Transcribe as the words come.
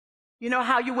You know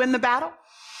how you win the battle?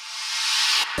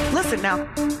 Listen now.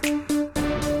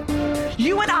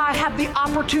 You and I have the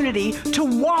opportunity to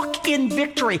walk in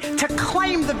victory, to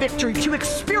claim the victory, to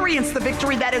experience the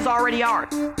victory that is already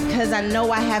ours. Because I know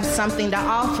I have something to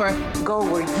offer. Go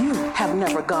where you have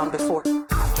never gone before.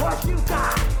 Trust you,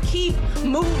 God. Keep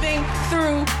moving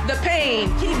through the pain.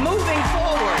 Keep moving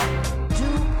forward. Do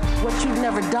what you've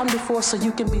never done before so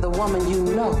you can be the woman you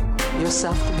know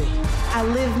yourself to be. I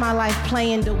live my life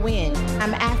playing to win.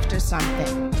 I'm after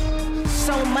something.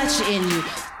 So much in you.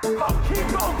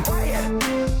 Keep on praying.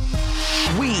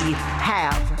 We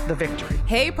have the victory.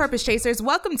 Hey, Purpose Chasers,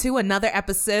 welcome to another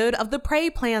episode of the Pray,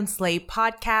 Plan, Slay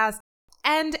podcast.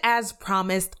 And as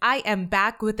promised, I am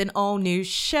back with an all new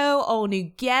show, all new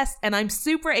guest, and I'm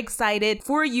super excited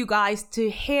for you guys to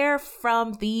hear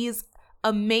from these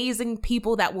amazing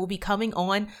people that will be coming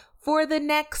on for the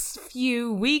next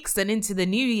few weeks and into the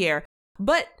new year.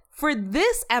 But for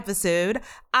this episode,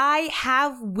 I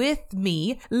have with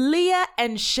me Leah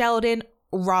and Sheldon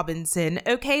Robinson.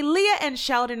 Okay, Leah and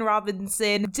Sheldon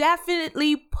Robinson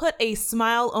definitely put a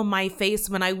smile on my face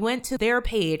when I went to their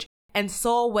page and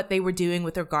saw what they were doing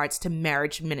with regards to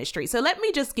marriage ministry. So let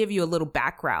me just give you a little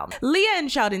background. Leah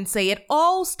and Sheldon say it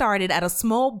all started at a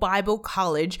small Bible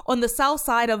college on the south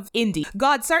side of Indy.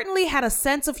 God certainly had a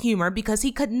sense of humor because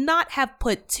he could not have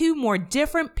put two more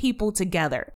different people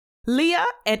together. Leah,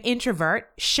 an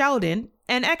introvert, Sheldon,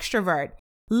 an extrovert.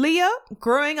 Leah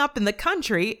growing up in the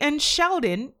country and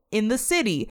Sheldon in the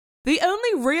city. The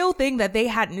only real thing that they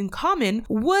had in common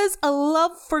was a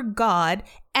love for God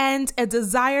and a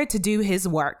desire to do his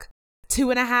work.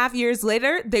 2.5 years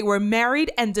later, they were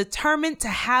married and determined to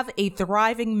have a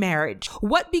thriving marriage.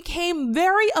 What became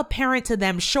very apparent to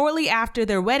them shortly after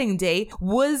their wedding day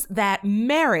was that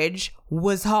marriage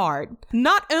was hard.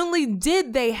 Not only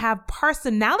did they have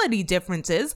personality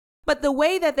differences, but the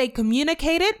way that they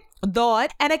communicated,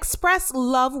 thought, and expressed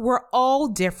love were all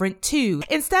different too.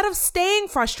 Instead of staying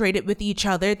frustrated with each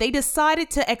other, they decided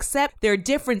to accept their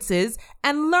differences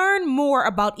and learn more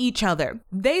about each other.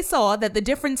 They saw that the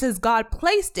differences God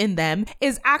placed in them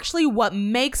is actually what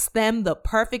makes them the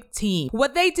perfect team.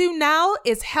 What they do now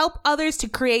is help others to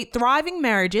create thriving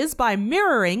marriages by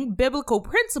mirroring biblical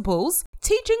principles,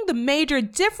 teaching the major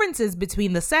differences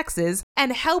between the sexes,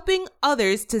 and helping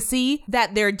others to see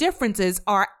that their differences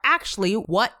are actually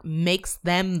what makes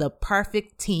them the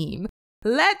perfect team.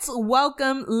 Let's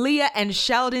welcome Leah and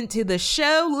Sheldon to the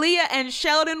show. Leah and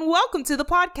Sheldon, welcome to the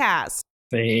podcast.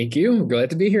 Thank you. I'm glad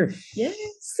to be here.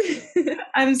 Yes.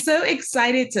 I'm so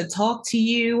excited to talk to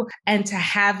you and to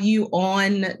have you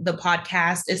on the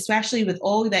podcast, especially with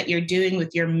all that you're doing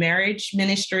with your marriage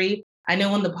ministry. I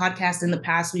know on the podcast in the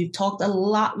past, we've talked a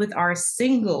lot with our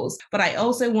singles, but I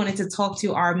also wanted to talk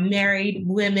to our married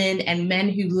women and men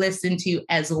who listen to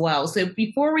as well. So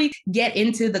before we get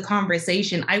into the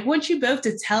conversation, I want you both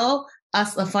to tell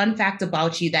us a fun fact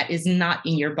about you that is not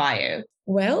in your bio.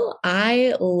 Well,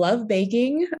 I love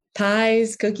baking,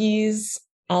 pies, cookies,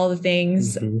 all the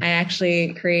things. I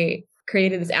actually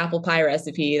created this apple pie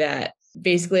recipe that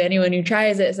basically anyone who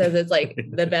tries it says it's like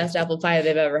the best apple pie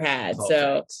they've ever had.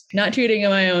 So not tooting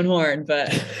on my own horn,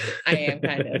 but I am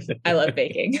I love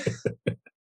baking.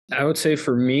 I would say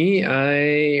for me,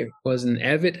 I was an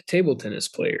avid table tennis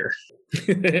player.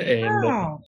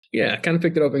 And yeah, I kind of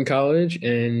picked it up in college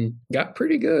and got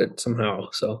pretty good somehow.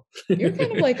 So you're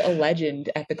kind of like a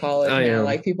legend at the college I now. am.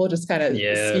 Like people just kind of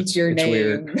speak your it's name.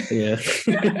 Weird. Yeah.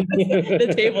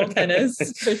 The table tennis.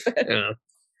 Yeah.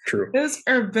 True. Those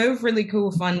are both really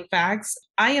cool fun facts.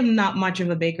 I am not much of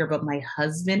a baker, but my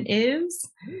husband is.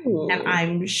 Ooh. And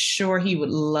I'm sure he would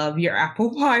love your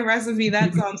apple pie recipe.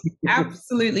 That sounds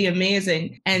absolutely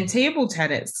amazing. And table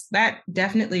tennis, that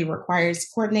definitely requires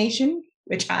coordination,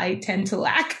 which I tend to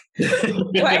lack.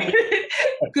 But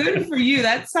good for you.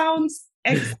 That sounds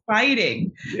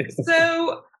exciting.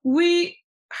 So we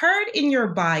heard in your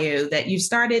bio that you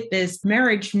started this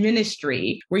marriage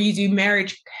ministry where you do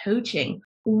marriage coaching.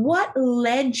 What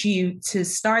led you to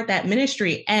start that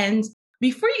ministry? And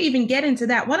before you even get into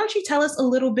that, why don't you tell us a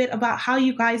little bit about how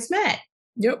you guys met?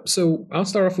 Yep. So I'll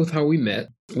start off with how we met.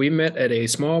 We met at a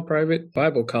small private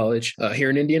Bible college here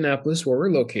in Indianapolis, where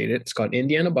we're located. It's called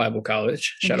Indiana Bible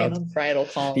College. Shout out. Bridal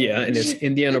College. Yeah. And it's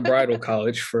Indiana Bridal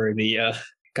College for the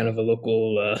kind of a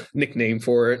local nickname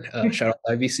for it. Shout out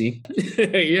IVC.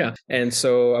 Yeah. And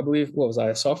so I believe, what was I,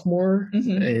 a sophomore?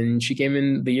 And she came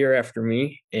in the year after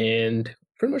me and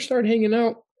pretty much started hanging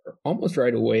out almost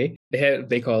right away.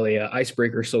 They call a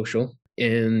icebreaker social.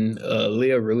 and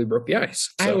Leah really broke the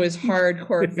ice. So. I was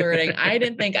hardcore flirting. I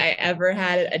didn't think I ever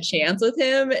had a chance with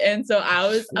him, and so I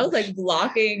was like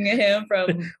blocking him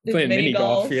from playing mini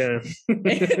golf. Yeah,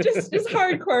 just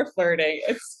hardcore flirting.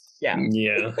 Yeah.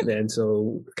 And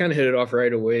so kind of hit it off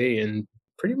right away, and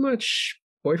pretty much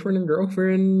boyfriend and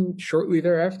girlfriend shortly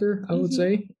thereafter, I would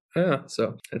say. Yeah,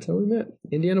 so that's how we met.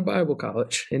 Indiana Bible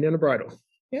College, Indiana Bridal.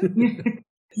 Yeah.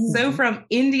 So from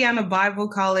Indiana Bible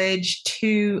College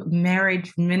to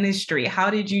marriage ministry, how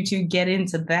did you two get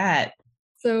into that?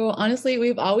 So honestly,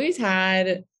 we've always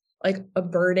had like a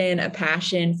burden, a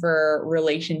passion for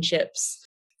relationships.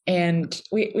 And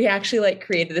we actually like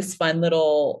created this fun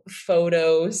little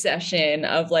photo session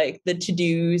of like the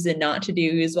to-dos and not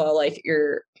to-dos while like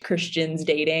you're Christians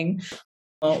dating.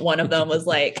 One of them was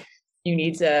like, you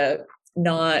need to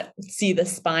not see the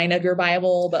spine of your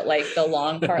Bible, but like the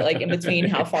long part, like in between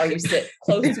how far you sit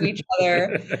close to each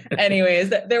other. Anyways,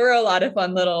 there were a lot of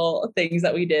fun little things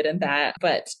that we did in that,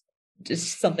 but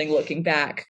just something looking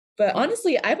back. But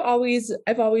honestly, I've always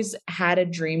had a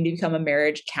dream to become a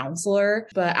marriage counselor.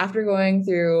 But after going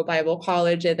through Bible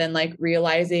college and then like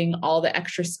realizing all the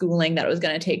extra schooling that it was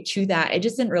going to take to that, it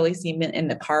just didn't really seem in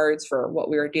the cards for what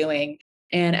we were doing.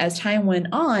 And as time went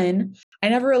on, I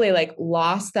never really like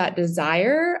lost that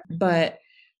desire, but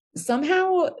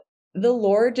somehow the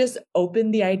Lord just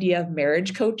opened the idea of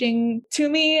marriage coaching to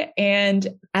me. And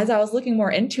as I was looking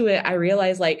more into it, I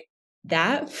realized like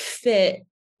that fit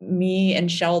me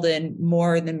and Sheldon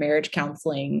more than marriage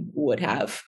counseling would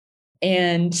have.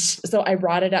 And so I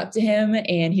brought it up to him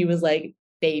and he was like,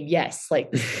 babe, yes,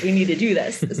 like we need to do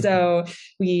this. So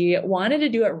we wanted to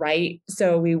do it right.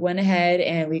 So we went ahead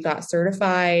and we got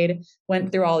certified,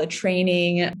 went through all the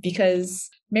training because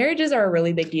marriages are a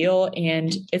really big deal.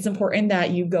 And it's important that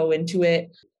you go into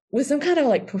it with some kind of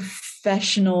like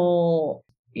professional,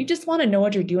 you just want to know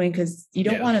what you're doing because you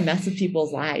don't want to mess with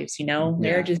people's lives. You know,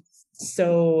 marriage is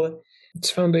so... It's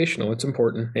foundational. It's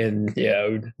important. And I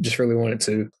would just really want it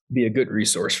to be a good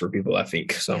resource for people, I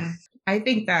think. So I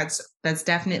think that's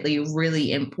definitely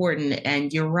really important.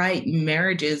 And you're right,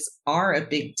 marriages are a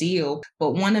big deal.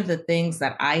 But one of the things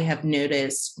that I have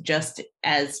noticed just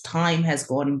as time has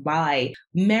gone by,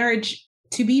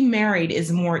 to be married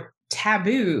is more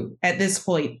taboo at this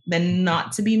point than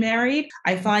not to be married.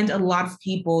 I find a lot of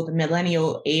people, the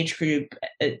millennial age group,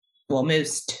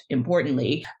 most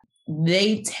importantly,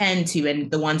 they tend to,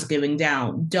 and the ones going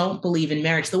down, don't believe in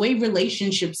marriage. The way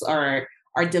relationships are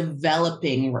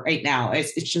developing right now,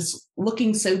 it's just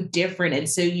looking so different and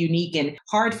so unique and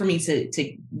hard for me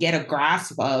to get a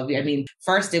grasp of. I mean,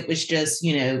 first it was just,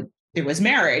 there was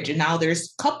marriage, and now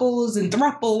there's couples and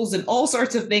thruples and all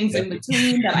sorts of things in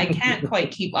between that I can't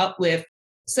quite keep up with.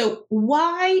 So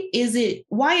why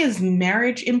is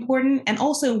marriage important? And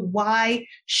also why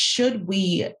should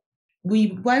we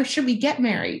get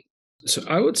married? So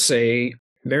I would say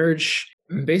marriage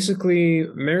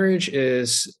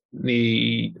is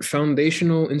the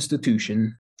foundational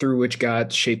institution through which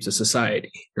God shapes a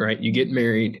society, right? You get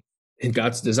married in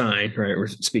God's design, right? We're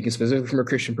speaking specifically from a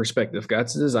Christian perspective.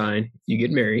 God's design, you get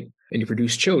married and you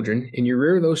produce children and you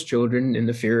rear those children in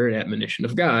the fear and admonition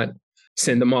of God,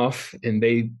 send them off and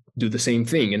they do the same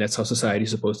thing. And that's how society is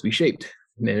supposed to be shaped,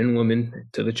 men and women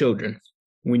to the children.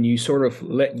 When you sort of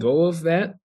let go of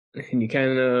that, and you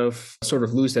kind of sort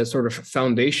of lose that sort of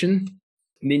foundation,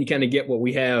 and then you kind of get what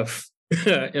we have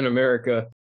in America,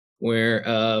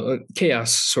 where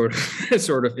chaos sort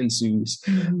of ensues.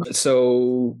 Mm-hmm.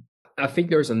 So I think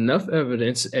there's enough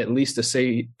evidence, at least to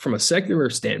say from a secular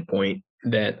standpoint,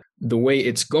 that the way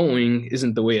it's going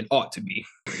isn't the way it ought to be.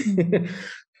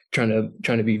 trying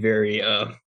to be very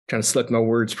trying to select my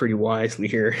words pretty wisely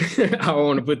here, how I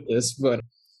want to put this, but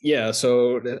yeah.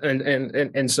 So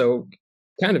and so.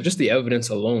 Kind of just the evidence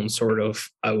alone sort of,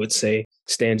 I would say,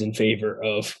 stands in favor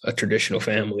of a traditional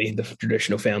family, the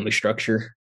traditional family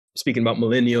structure. Speaking about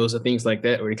millennials and things like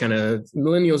that, where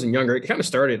millennials and younger, it kind of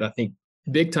started, I think,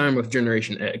 big time with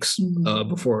Generation X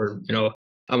before,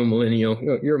 I'm a millennial,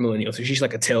 you're a millennial. So she's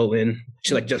like a tailwind.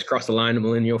 She like just crossed the line, a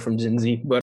millennial from Gen Z.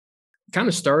 But kind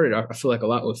of started, I feel like, a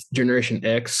lot with Generation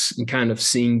X and kind of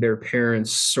seeing their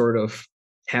parents sort of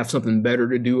have something better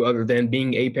to do other than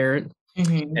being a parent.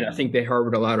 Mm-hmm. And I think they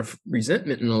harbored a lot of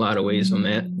resentment in a lot of ways on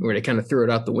that, where they kind of threw it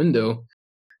out the window.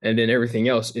 And then everything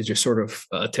else is just sort of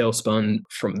tailspun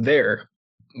from there.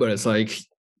 But it's like,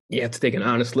 you have to take an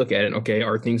honest look at it. Okay,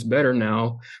 are things better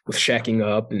now with shacking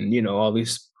up and, all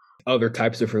these other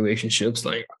types of relationships?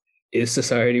 Like, is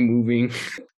society moving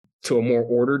to a more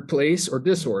ordered place or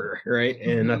disorder, right?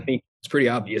 Mm-hmm. And I think it's pretty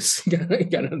obvious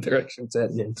kind of direction it's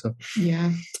at in. So.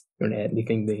 Yeah. Want to add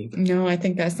anything, Dave? No, I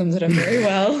think that sums it up very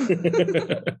well.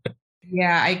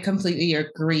 Yeah, I completely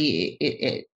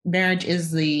agree. Marriage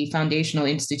is the foundational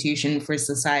institution for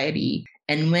society.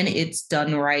 And when it's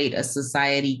done right, a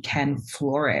society can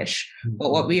flourish.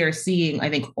 But what we are seeing, I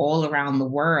think, all around the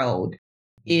world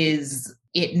is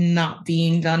it not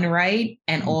being done right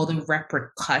and all the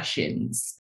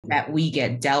repercussions that we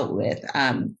get dealt with.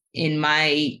 In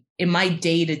my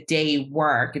day-to-day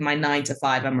work, in my 9 to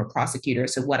 5, I'm a prosecutor.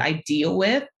 So what I deal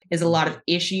with is a lot of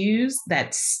issues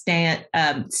that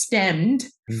stemmed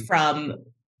from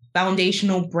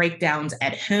foundational breakdowns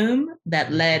at home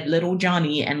that led little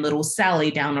Johnny and little Sally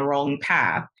down the wrong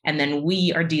path. And then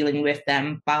we are dealing with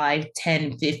them 5,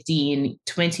 10, 15,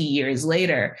 20 years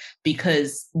later,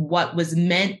 because what was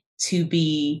meant to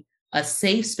be a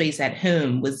safe space at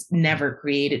home was never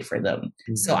created for them.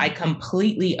 So I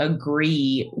completely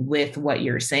agree with what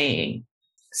you're saying.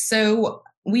 So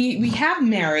we have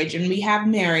marriage, and we have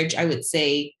marriage, I would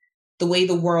say, the way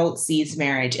the world sees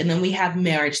marriage. And then we have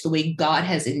marriage the way God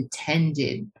has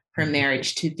intended for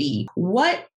marriage to be.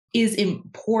 What is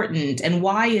important, and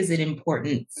why is it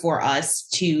important for us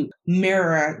to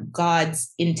mirror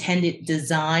God's intended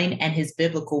design and his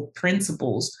biblical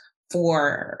principles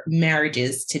for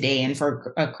marriages today and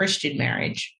for a Christian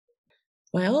marriage?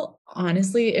 Well,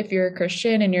 honestly, if you're a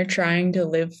Christian and you're trying to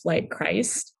live like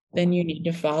Christ, then you need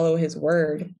to follow his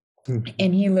word.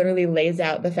 And he literally lays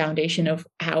out the foundation of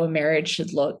how a marriage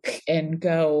should look and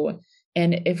go.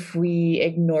 And if we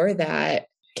ignore that,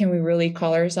 can we really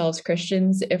call ourselves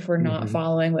Christians if we're not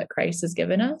following what Christ has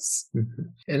given us?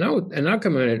 And I'll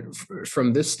come at it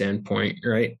from this standpoint,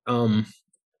 right?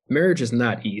 Marriage is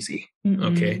not easy.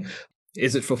 Okay.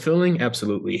 Is it fulfilling?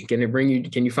 Absolutely.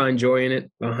 Can you find joy in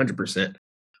it? 100%.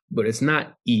 But it's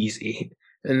not easy.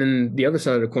 And then the other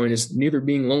side of the coin is neither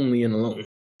being lonely and alone.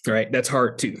 Right. That's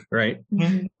hard too. Right.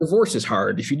 Divorce is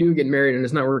hard. If you do get married and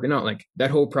it's not working out, like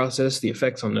that whole process, the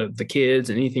effects on the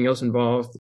kids and anything else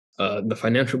involved, the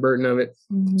financial burden of it.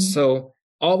 So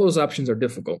all those options are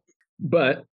difficult.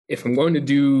 But if I'm going to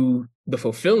do the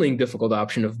fulfilling difficult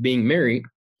option of being married,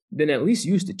 then at least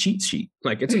use the cheat sheet.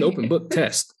 Like it's an open book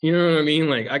test. You know what I mean?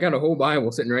 Like I got a whole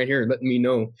Bible sitting right here letting me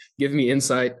know, give me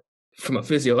insight from a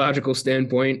physiological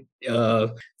standpoint,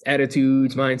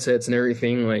 attitudes, mindsets, and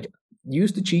everything. Like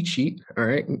use the cheat sheet. All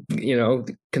right.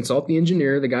 Consult the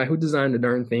engineer, the guy who designed the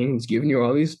darn thing. He's giving you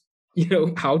all these,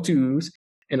 how-tos,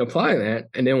 and apply that,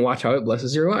 and then watch how it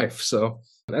blesses your life. So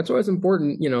that's why it's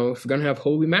important. If we're going to have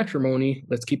holy matrimony,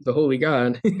 let's keep the holy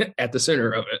God at the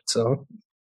center of it. So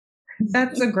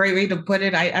that's a great way to put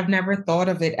it. I've never thought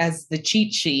of it as the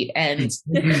cheat sheet. And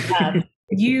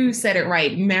you said it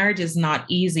right. Marriage is not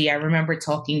easy. I remember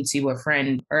talking to a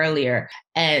friend earlier,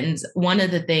 and one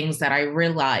of the things that I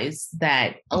realized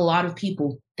that a lot of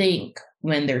people think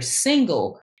when they're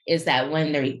single is that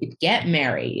when they get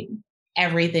married,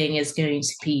 everything is going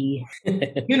to be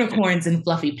unicorns and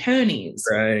fluffy ponies.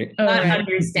 Right. Not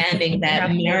understanding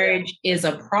that marriage is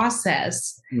a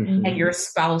process and your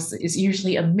spouse is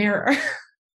usually a mirror.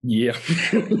 Yeah.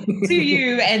 to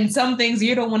you, and some things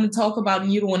you don't want to talk about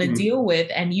and you don't want to deal with,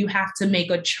 and you have to make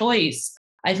a choice.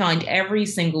 I find every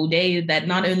single day that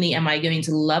not only am I going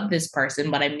to love this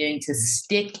person, but I'm going to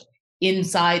stick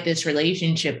inside this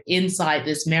relationship, inside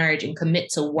this marriage, and commit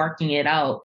to working it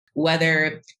out,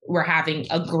 whether we're having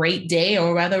a great day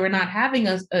or whether we're not having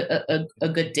a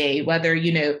good day, whether,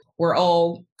 we're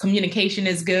all communication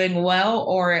is going well,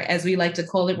 or as we like to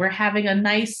call it, we're having a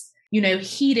nice,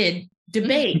 heated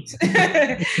debate,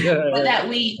 but that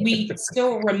we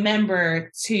still remember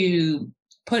to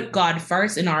put God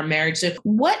first in our marriage. So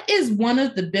what is one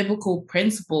of the biblical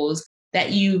principles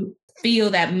that you feel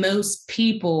that most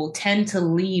people tend to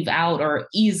leave out or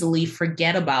easily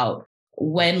forget about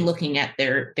when looking at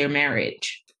their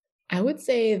marriage? I would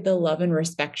say the love and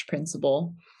respect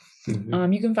principle.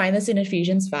 You can find this in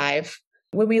Ephesians 5.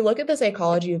 When we look at the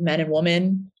psychology of men and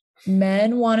women,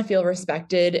 men want to feel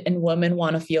respected and women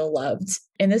want to feel loved.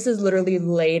 And this is literally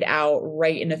laid out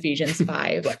right in Ephesians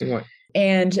 5.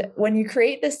 And when you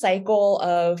create this cycle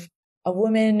of a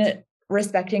woman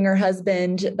respecting her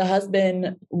husband, the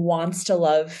husband wants to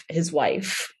love his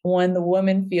wife. When the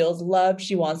woman feels loved,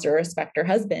 she wants to respect her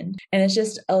husband. And it's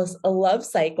just a love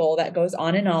cycle that goes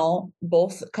on and on.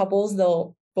 Both couples,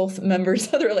 both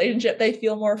members of the relationship, they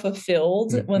feel more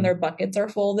fulfilled when their buckets are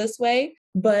full this way.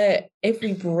 But if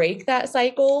we break that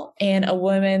cycle and a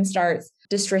woman starts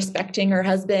disrespecting her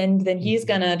husband, then he's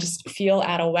going to just feel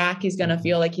out of whack. He's going to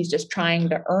feel like he's just trying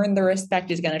to earn the respect.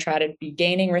 He's going to try to be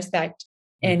gaining respect,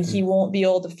 and he won't be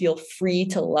able to feel free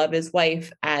to love his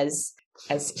wife as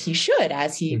he should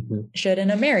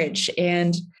in a marriage.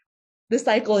 And the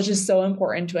cycle is just so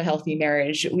important to a healthy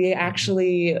marriage. We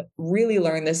actually really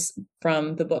learned this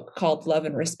from the book called Love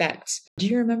and Respect. Do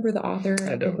you remember the author?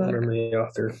 I don't remember the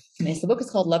author. Okay, so the book is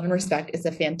called Love and Respect. It's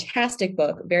a fantastic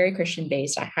book, very Christian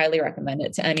based. I highly recommend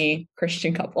it to any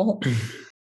Christian couple.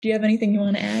 Do you have anything you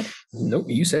want to add? Nope,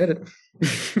 you said it.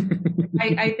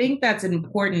 I think that's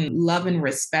important, love and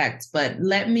respect. But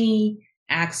let me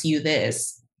ask you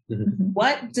this. Mm-hmm.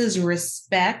 What does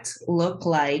respect look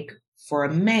like for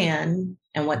a man,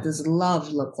 and what does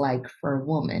love look like for a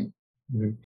woman?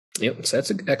 Mm-hmm. Yep, so that's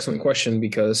an excellent question,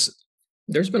 because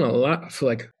there's been a lot, I feel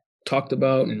like, talked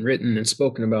about and written and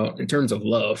spoken about in terms of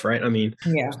love, right? I mean,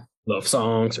 yeah, love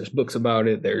songs, there's books about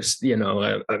it. There's,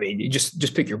 you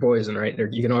just pick your poison, right?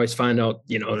 You can always find out,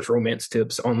 there's romance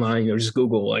tips online. Just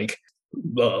Google like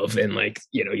love, and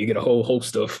you get a whole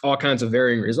host of all kinds of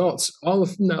varying results, a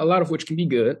lot of which can be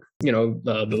good.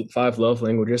 The 5 love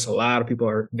languages, a lot of people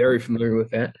are very familiar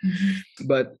with that. Mm-hmm.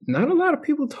 But not a lot of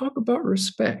people talk about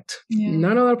respect. Yeah.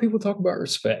 Not a lot of people talk about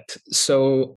respect.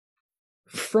 So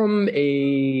from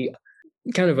a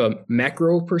kind of a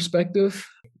macro perspective,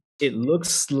 it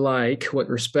looks like what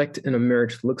respect in a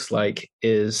marriage looks like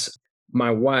is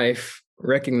my wife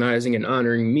recognizing and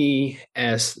honoring me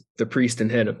as the priest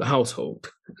and head of the household.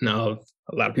 Now,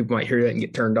 a lot of people might hear that and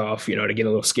get turned off, they get a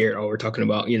little scared. Oh, we're talking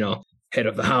about, head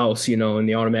of the house, and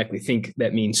they automatically think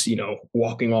that means,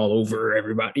 walking all over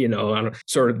everybody, on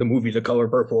sort of the movie The Color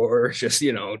Purple, or it's just,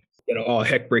 all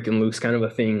heck breaking loose kind of a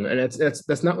thing. And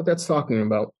that's not what that's talking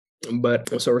about.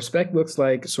 But so respect looks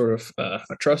like sort of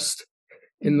a trust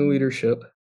in the leadership.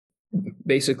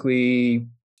 Basically,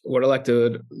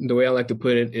 the way I like to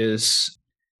put it is,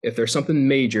 if there's something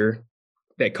major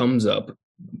that comes up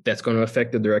that's going to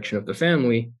affect the direction of the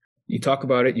family, you talk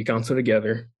about it, you counsel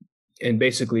together, and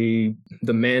basically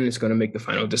the man is going to make the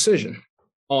final decision.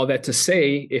 All that to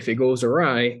say, if it goes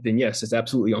awry, then yes, it's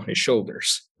absolutely on his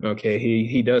shoulders. Okay,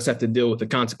 he does have to deal with the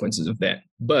consequences of that.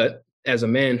 But as a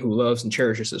man who loves and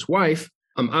cherishes his wife,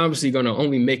 I'm obviously going to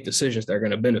only make decisions that are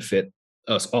going to benefit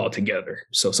us all together.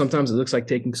 So sometimes it looks like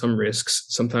taking some risks.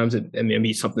 Sometimes it may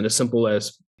be something as simple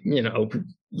as,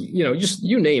 just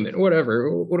you name it, whatever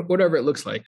it looks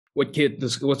like. What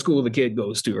school the kid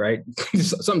goes to, right?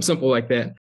 Something simple like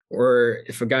that. Or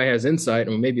if a guy has insight,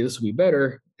 well, maybe this will be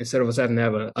better, instead of us having to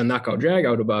have a knockout drag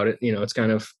out about it, it's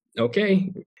kind of,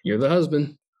 okay, you're the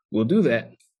husband, we'll do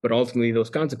that. But ultimately,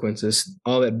 those consequences,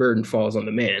 all that burden falls on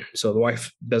the man. So the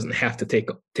wife doesn't have to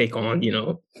take on,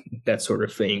 that sort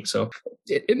of thing. So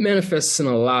it manifests in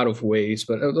a lot of ways,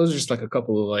 but those are just like a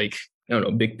couple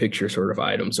of big picture sort of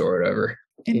items or whatever.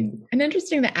 And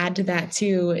interesting to add to that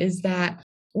too, is that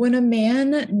when a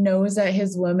man knows that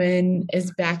his woman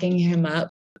is backing him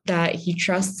up, that he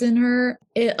trusts in her,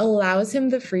 it allows him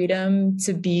the freedom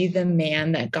to be the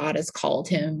man that God has called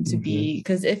him to be.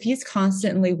 Because if he's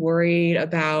constantly worried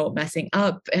about messing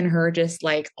up and her just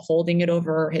holding it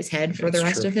over his head for the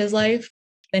rest of his life,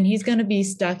 then he's going to be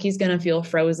stuck. He's going to feel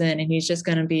frozen, and he's just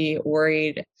going to be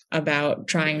worried about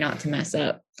trying not to mess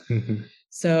up. Mm-hmm.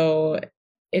 So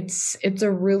it's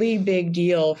a really big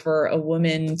deal for a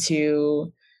woman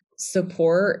to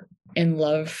support and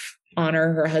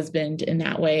honor her husband in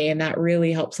that way. And that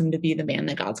really helps him to be the man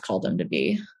that God's called him to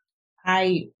be.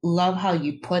 I love how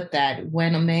you put that.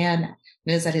 When a man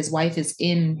knows that his wife is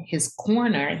in his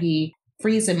corner, he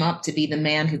frees him up to be the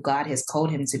man who God has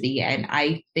called him to be. And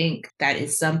I think that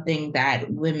is something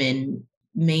that women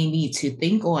may need to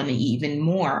think on even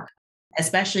more,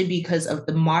 especially because of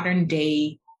the modern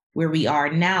day where we are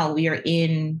now. We are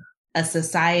in a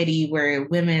society where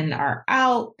women are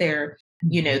out there,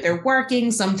 they're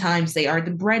working. Sometimes they are the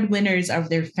breadwinners of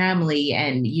their family.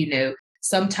 And,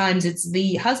 sometimes it's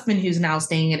the husband who's now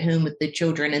staying at home with the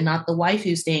children and not the wife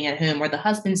who's staying at home, or the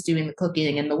husband's doing the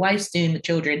cooking and the wife's doing the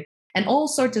children, and all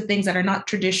sorts of things that are not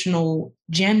traditional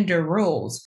gender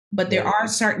roles. But there are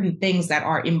certain things that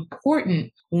are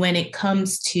important when it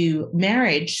comes to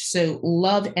marriage. So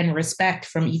love and respect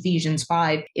from Ephesians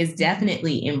 5 is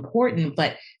definitely important.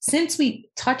 But since we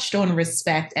touched on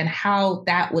respect and how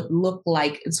that would look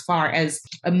like as far as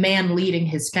a man leading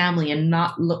his family and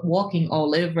not walking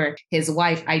all over his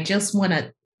wife, I just want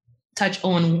to touch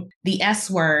on the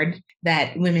S word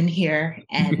that women hear.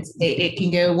 And it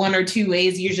can go one or two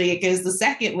ways. Usually it goes the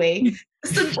second way.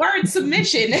 It's the word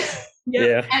submission.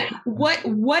 Yeah. And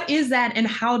what is that, and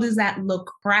how does that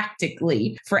look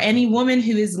practically for any woman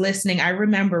who is listening? I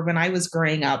remember when I was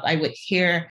growing up,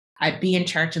 I'd be in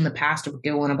church and the pastor would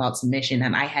go on about submission,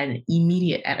 and I had an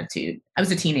immediate attitude. I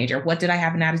was a teenager. What did I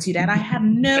have an attitude at? I have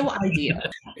no idea.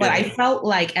 But I felt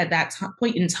like at that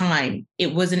point in time,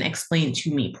 it wasn't explained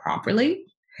to me properly.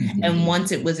 And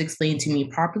once it was explained to me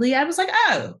properly, I was like,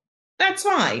 oh, that's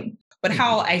fine. But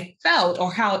how I felt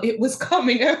or how it was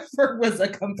coming over was a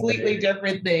completely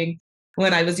different thing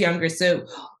when I was younger. So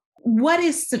what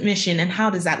is submission and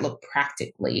how does that look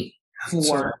practically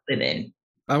for women?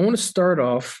 I want to start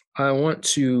off,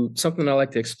 something I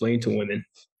like to explain to women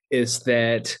is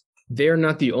that they're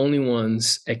not the only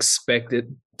ones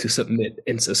expected to submit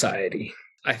in society.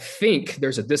 I think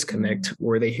there's a disconnect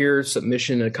where they hear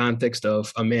submission in the context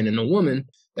of a man and a woman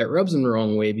that rubs them the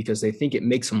wrong way because they think it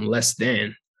makes them less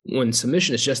than, when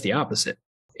submission is just the opposite.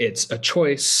 It's a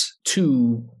choice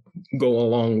to go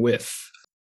along with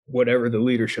whatever the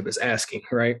leadership is asking,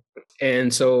 right?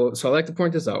 And so I like to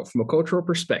point this out from a cultural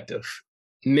perspective.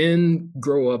 Men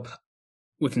grow up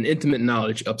with an intimate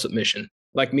knowledge of submission.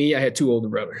 Like me, I had 2 older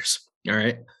brothers. All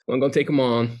right. I'm going to take them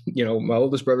on. My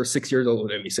oldest brother's 6 years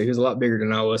older than me. So he was a lot bigger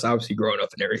than I was, obviously growing up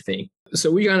and everything.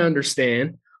 So we got to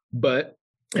understand. But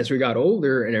as we got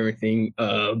older and everything,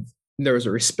 there was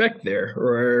a respect there,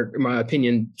 or in my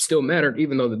opinion, still mattered,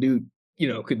 even though the dude,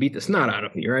 could beat the snot out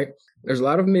of me. Right. There's a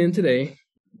lot of men today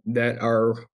that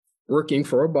are working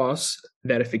for a boss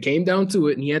that if it came down to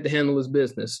it and he had to handle his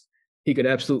business, he could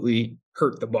absolutely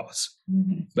hurt the boss.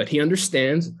 Mm-hmm. But he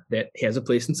understands that he has a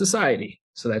place in society.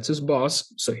 So that's his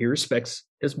boss. So he respects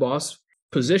his boss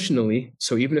positionally.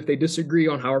 So even if they disagree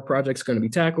on how a project's going to be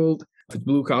tackled, if it's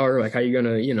blue collar, like how you're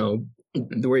going to,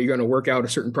 the way you're going to work out a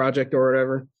certain project or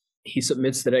whatever, he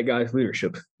submits to that guy's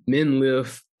leadership. Men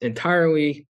live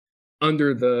entirely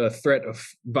under the threat of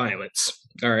violence.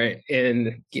 All right.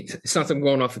 And it's not something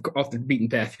going off the beaten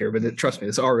path here, but trust me,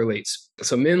 this all relates.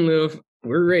 So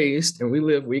we're raised and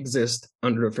we exist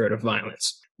under the threat of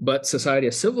violence. But society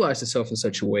has civilized itself in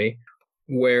such a way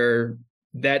where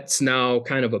that's now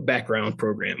kind of a background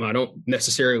program. I don't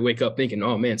necessarily wake up thinking,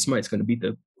 oh man, somebody's going to beat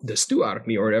the stew out of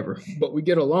me or whatever. But we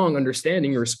get along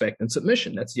understanding respect and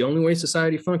submission. That's the only way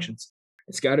society functions.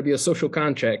 It's got to be a social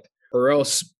contract, or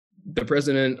else the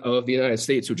president of the United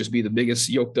States would just be the biggest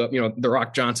yoked up, The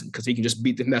Rock Johnson, because he can just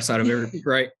beat the mess out of everything,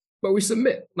 right? But we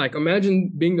submit. Like,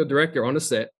 imagine being the director on a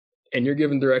set and you're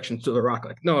giving directions to The Rock,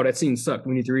 like, no, that scene sucked.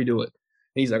 We need to redo it.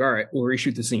 And he's like, all right, we'll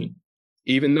reshoot the scene.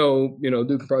 Even though,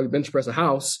 dude could probably bench press a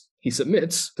house, he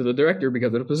submits to the director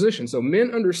because of the position. So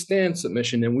men understand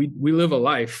submission, and we live a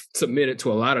life submitted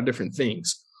to a lot of different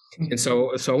things. And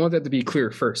so I want that to be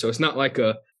clear first. So it's not like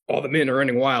all the men are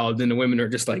running wild and the women are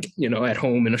just like, at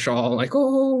home in a shawl, like,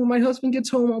 oh, my husband gets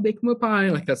home, I'll bake him a pie.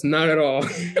 Like, that's not at all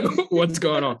what's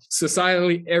going on.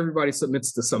 Societally, everybody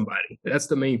submits to somebody. That's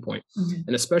the main point. Mm-hmm.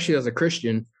 And especially as a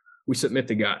Christian, we submit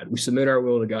to God. We submit our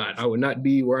will to God. I would not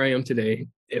be where I am today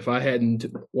if I hadn't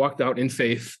walked out in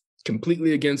faith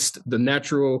completely against the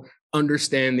natural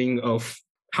understanding of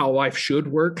how life should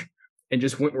work and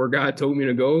just went where God told me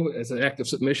to go as an act of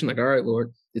submission. Like, all right,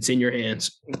 Lord, it's in your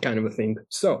hands, kind of a thing.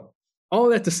 So all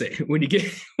that to say, when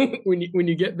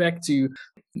you get back to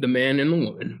the man and the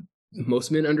woman,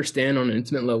 most men understand on an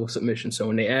intimate level submission. So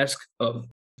when they ask of,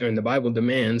 and the Bible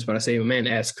demands, but I say a man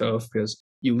asks of because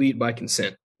you lead by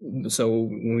consent. So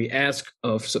when we ask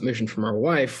of submission from our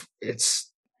wife,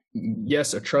 it's,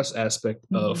 yes, a trust aspect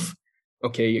of,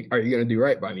 okay, are you going to do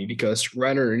right by me? Because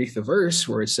right underneath the verse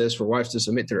where it says for wives to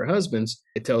submit to their husbands,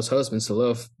 it tells husbands to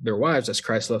love their wives as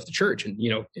Christ loved the church and,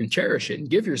 and cherish it and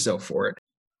give yourself for it.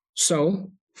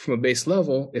 So from a base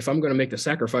level, if I'm going to make the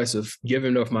sacrifice of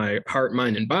giving of my heart,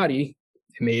 mind, and body,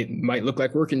 it might look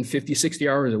like working 50, 60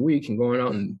 hours a week and going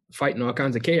out and fighting all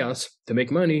kinds of chaos to make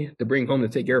money, to bring home to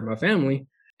take care of my family.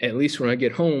 At least when I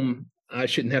get home, I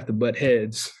shouldn't have to butt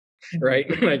heads, right?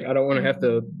 Like, I don't want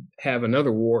to have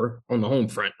another war on the home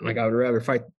front. Like, I would rather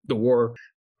fight the war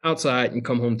outside and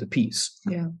come home to peace.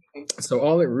 Yeah. So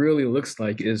all it really looks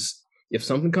like is if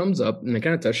something comes up, and I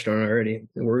kind of touched on it already,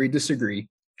 where we disagree,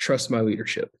 trust my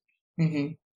leadership.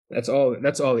 Mm-hmm. That's all.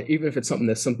 Even if it's something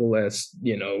as simple as,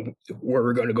 where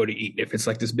we're going to go to eat. If it's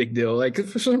like this big deal, like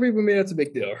for some people, maybe that's a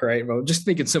big deal, right? Well, just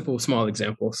think in simple, small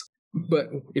examples. But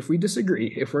if we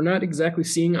disagree, if we're not exactly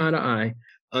seeing eye to eye,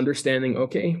 understanding,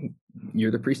 okay,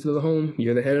 you're the priest of the home,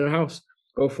 you're the head of the house,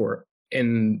 go for it.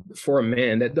 And for a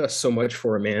man, that does so much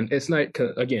for a man. It's not,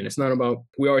 again, it's not about,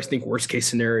 we always think worst case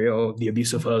scenario, the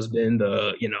abusive husband,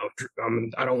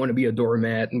 I don't want to be a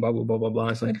doormat and blah, blah, blah, blah, blah.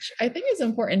 It's like, I think it's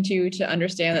important too to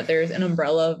understand that there's an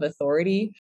umbrella of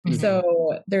authority. Mm-hmm.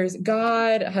 So there's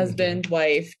God, husband,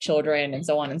 wife, children, and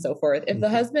so on and so forth. If the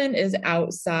husband is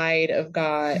outside of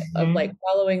God, of like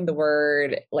following the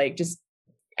word, like just,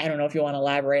 I don't know if you want to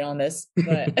elaborate on this,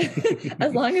 but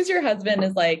as long as your husband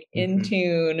is like in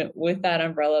tune with that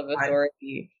umbrella of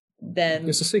authority, then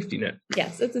it's a safety net.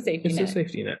 Yes, it's a safety net. It's a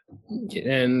safety net.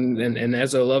 And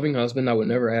as a loving husband, I would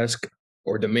never ask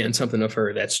or demand something of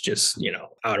her that's just,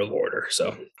 out of order.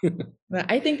 So but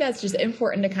I think that's just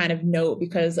important to kind of note,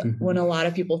 because when a lot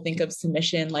of people think of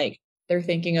submission, like they're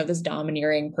thinking of this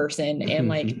domineering person, and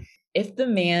like if the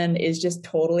man is just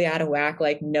totally out of whack,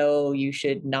 like, no, you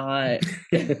should not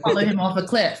follow him off a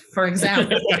cliff, for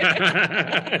example.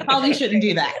 Probably shouldn't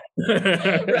do that.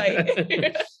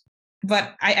 Right.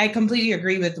 But I completely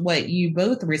agree with what you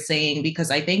both were saying, because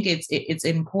I think it's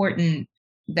important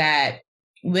that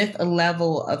with a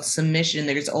level of submission,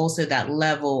 there's also that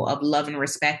level of love and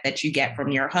respect that you get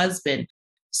from your husband.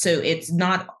 So it's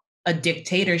not a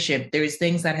dictatorship. There's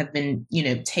things that have been,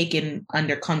 taken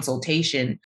under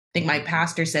consultation. I think my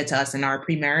pastor said to us in our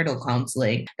premarital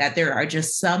counseling that there are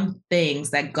just some things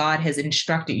that God has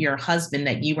instructed your husband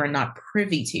that you are not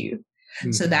privy to.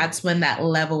 So that's when that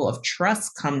level of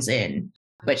trust comes in.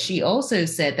 But she also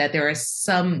said that there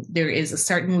is a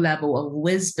certain level of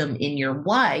wisdom in your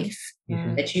wife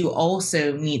that you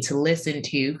also need to listen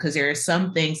to, because there are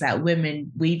some things that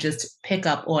women, we just pick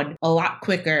up on a lot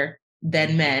quicker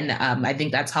than men. I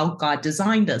think that's how God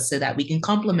designed us, so that we can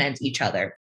complement each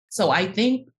other. So I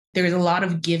think there's a lot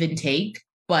of give and take,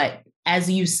 but as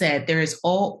you said,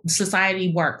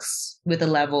 society works with a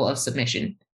level of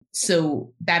submission.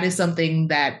 So that is something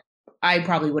that I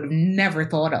probably would have never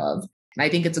thought of. And I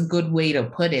think it's a good way to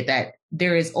put it, that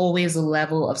there is always a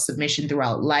level of submission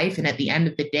throughout life. And at the end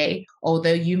of the day,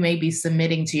 although you may be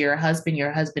submitting to your husband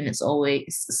is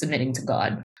always submitting to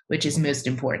God, which is most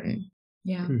important.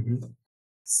 Yeah.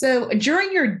 So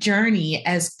during your journey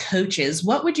as coaches,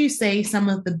 what would you say some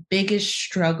of the biggest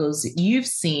struggles that you've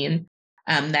seen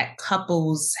that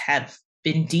couples have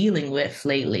been dealing with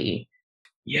lately?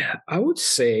 Yeah, I would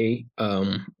say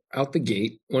out the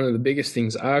gate, one of the biggest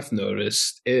things I've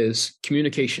noticed is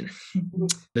communication.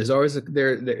 There's always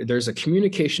there's a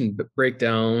communication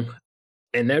breakdown,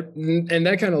 and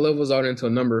that kind of levels out into a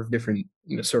number of different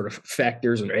sort of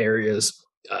factors and areas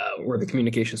where the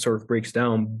communication sort of breaks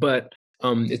down. But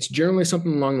it's generally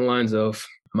something along the lines of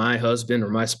my husband or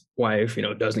my wife,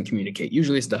 doesn't communicate.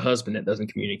 Usually it's the husband that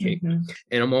doesn't communicate.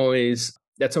 And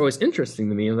that's always interesting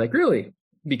to me. I'm like, really?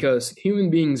 Because human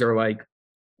beings are like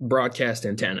broadcast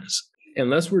antennas.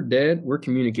 Unless we're dead, we're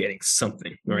communicating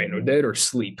something, right? Or dead or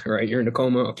sleep, right? You're in a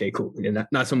coma. Okay, cool. And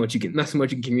not so much you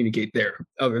can communicate there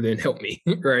other than help me,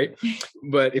 right?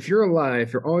 But if you're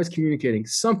alive, you're always communicating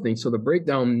something. So the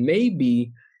breakdown may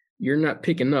be you're not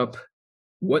picking up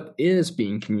what is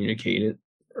being communicated,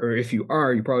 or if you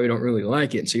are, you probably don't really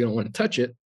like it, so you don't want to touch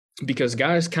it, because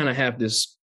guys kind of have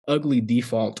this ugly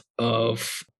default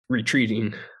of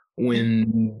retreating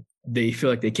when they feel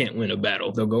like they can't win a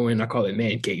battle. They'll go in, I call it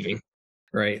man caving,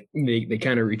 right? They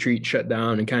kind of retreat, shut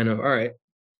down, and kind of, all right,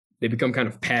 they become kind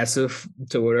of passive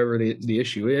to whatever the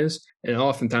issue is. And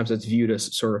oftentimes that's viewed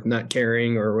as sort of not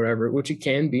caring or whatever, which it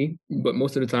can be. But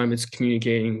most of the time it's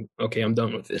communicating, okay, I'm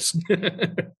done with this.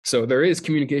 So there is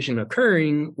communication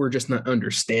occurring. We're just not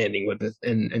understanding with it.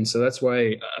 And so that's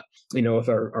why, with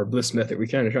our Bliss method, we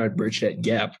kind of try to bridge that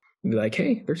gap and be like,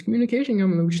 hey, there's communication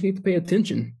coming. We just need to pay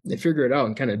attention and figure it out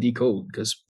and kind of decode,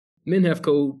 because men have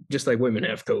code just like women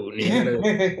have code.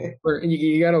 And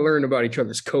you gotta learn about each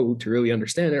other's code to really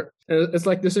understand it. It's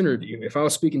like this interview. If I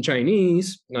was speaking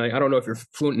Chinese, I don't know if you're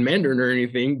fluent in Mandarin or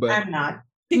anything, but I'm not.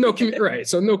 Right.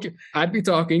 So I'd be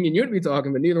talking and you'd be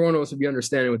talking, but neither one of us would be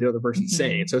understanding what the other person's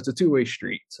saying. So it's a two-way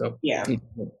street. So yeah.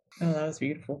 Oh, that was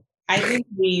beautiful. I think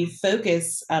we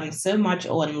focus so much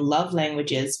on love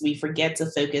languages, we forget to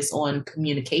focus on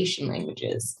communication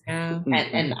languages. Yeah.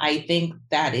 And I think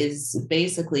that is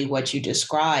basically what you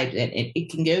described, and it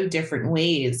can go different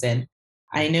ways. And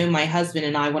I know my husband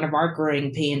and I, one of our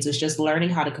growing pains is just learning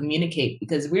how to communicate,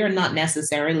 because we are not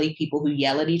necessarily people who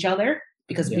yell at each other,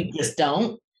 because we just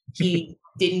don't. He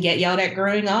didn't get yelled at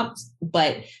growing up,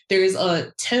 but there's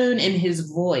a tone in his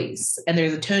voice and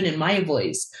there's a tone in my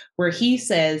voice where he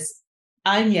says,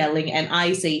 I'm yelling, and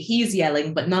I say he's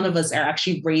yelling, but none of us are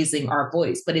actually raising our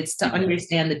voice, but it's to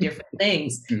understand the different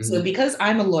things. So because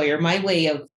I'm a lawyer, my way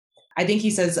of, I think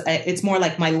he says it's more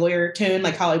like my lawyer tone,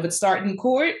 like how I would start in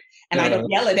court, and I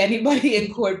don't yell at anybody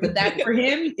in court, but that for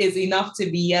him is enough to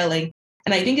be yelling.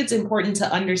 And I think it's important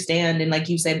to understand, and like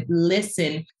you said,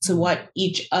 listen to what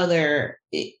each other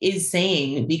is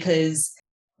saying, because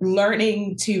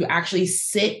learning to actually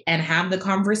sit and have the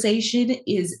conversation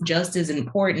is just as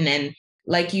important. And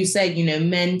like you said,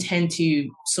 men tend to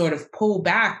sort of pull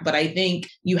back, but I think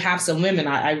you have some women,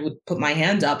 I would put my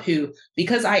hand up, who,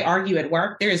 because I argue at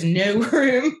work, there is no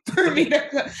room for me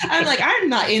to, I'm like, I'm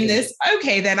not in this.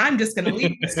 Okay, then I'm just going to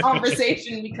leave this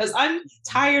conversation because I'm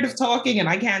tired of talking and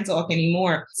I can't talk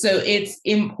anymore. So it's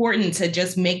important to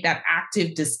just make that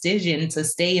active decision to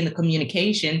stay in the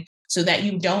communication so that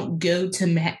you don't go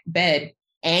to bed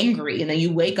angry and then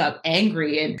you wake up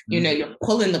angry and you're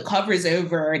pulling the covers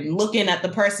over and looking at the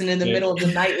person in the middle of the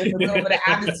night with a little bit of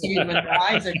attitude when their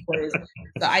eyes are closed.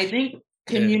 So I think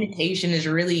communication is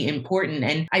really important.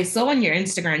 And I saw on your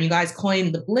Instagram you guys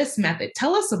coined the Bliss Method.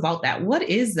 Tell us about that. What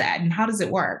is that and how does it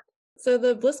work? So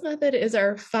the Bliss Method is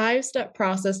our 5-step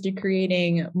process to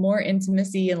creating more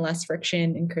intimacy and less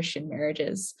friction in Christian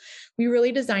marriages. We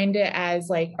really designed it as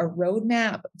like a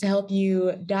roadmap to help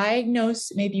you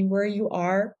diagnose maybe where you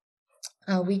are.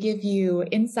 We give you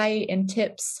insight and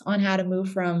tips on how to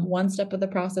move from one step of the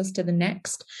process to the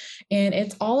next. And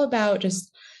it's all about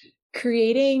just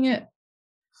creating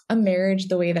a marriage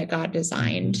the way that God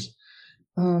designed.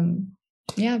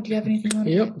 Yeah. Do you have anything on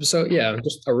Yep. So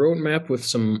just a roadmap with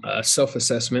some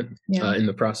self-assessment in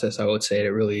the process. I would say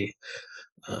that really,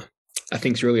 I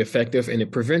think is really effective, and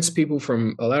it prevents people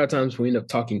from, a lot of times we end up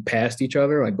talking past each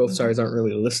other. Like both sides aren't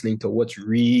really listening to what's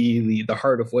really the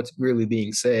heart of what's really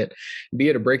being said. Be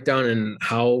it a breakdown in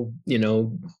how,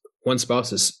 one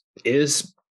spouse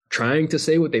is trying to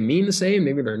say what they mean to say, and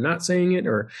maybe they're not saying it,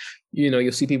 or,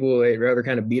 you'll see people, they'd rather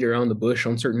kind of beat around the bush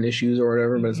on certain issues or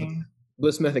whatever, but it's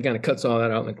Bliss Method kind of cuts all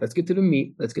that out. Like, let's get to the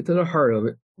meat. Let's get to the heart of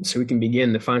it so we can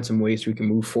begin to find some ways we can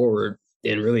move forward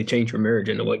and really change your marriage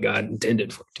into what God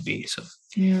intended for it to be. So,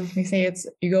 they say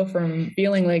you go from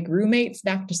feeling like roommates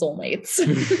back to soulmates.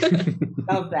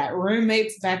 Love that.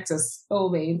 Roommates back to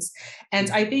soulmates.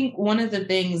 And I think one of the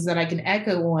things that I can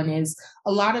echo on is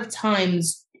a lot of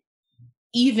times,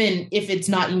 even if it's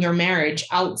not in your marriage,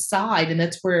 outside, and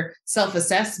that's where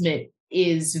self-assessment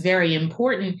is very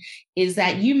important, is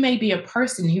that you may be a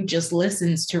person who just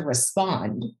listens to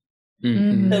respond.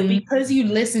 Mm-hmm. So because you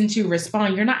listen to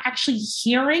respond, you're not actually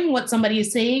hearing what somebody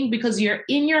is saying because you're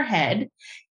in your head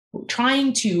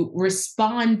trying to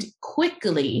respond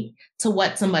quickly to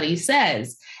what somebody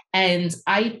says. And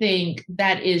I think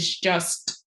that is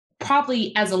just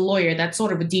probably, as a lawyer, that's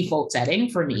sort of a default setting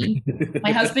for me.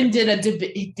 My husband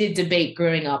did debate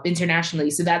growing up internationally,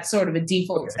 so that's sort of a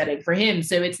default setting for him.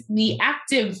 So it's the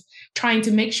active, trying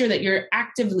to make sure that you're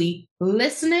actively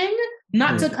listening,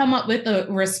 not to come up with a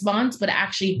response, but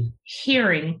actually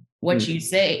hearing what you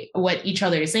say, what each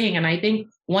other is saying. And I think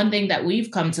one thing that we've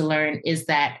come to learn is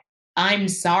that I'm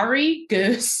sorry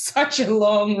goes such a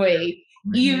long way,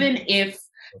 even if,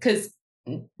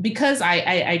 because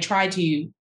I try to,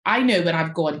 I know when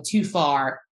I've gone too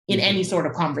far in any sort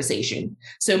of conversation.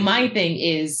 So my thing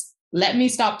is, let me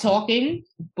stop talking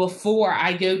before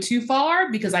I go too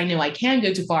far, because I know I can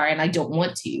go too far and I don't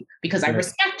want to, because I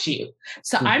respect you.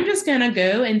 So I'm just going to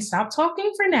go and stop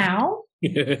talking for now.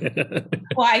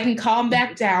 Well, I can calm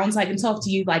back down so I can talk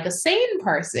to you like a sane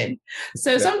person.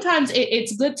 So sometimes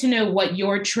it's good to know what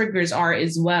your triggers are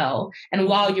as well. And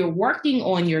while you're working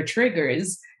on your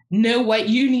triggers, know what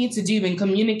you need to do in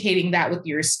communicating that with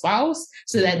your spouse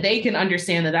so that they can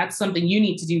understand that that's something you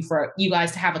need to do for you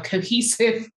guys to have a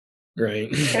cohesive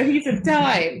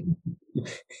time.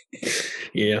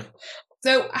 Yeah.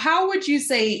 So how would you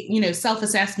say,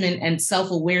 self-assessment and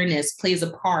self-awareness plays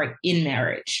a part in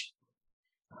marriage?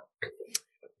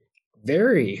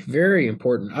 Very, very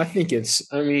important. I think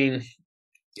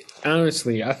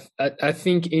honestly, I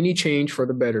think any change for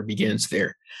the better begins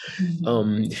there.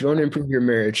 If you want to improve your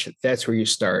marriage, that's where you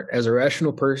start. As a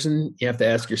rational person, you have to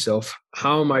ask yourself,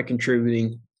 how am I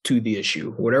contributing to the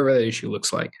issue, whatever that issue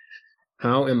looks like?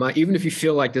 How am I, even if you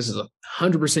feel like this is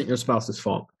 100% your spouse's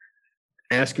fault,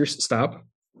 stop,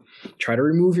 try to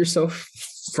remove yourself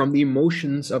from the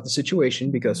emotions of the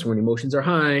situation, because when emotions are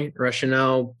high,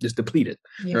 rationale is depleted,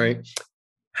 right?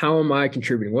 How am I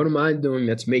contributing? What am I doing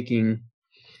that's making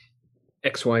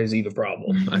XYZ the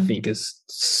problem? I think is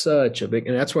such a big,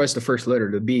 and that's why it's the first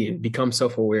letter to B. Become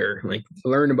self-aware. Like,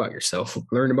 learn about yourself,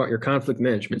 learn about your conflict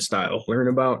management style, learn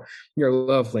about your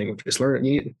love languages, you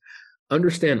need to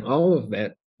understand all of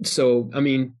that. So,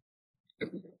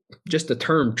 just the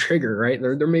term trigger, right?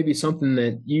 There may be something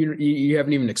that you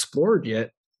haven't even explored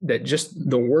yet, that just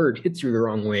the word hits you the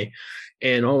wrong way,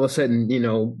 and all of a sudden,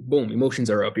 boom,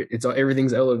 emotions are up.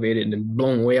 Everything's elevated and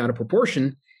blown way out of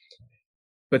proportion.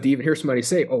 But to even hear somebody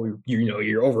say, "Oh,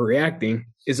 you're overreacting,"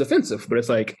 is offensive. But it's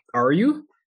like, are you?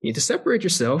 You need to separate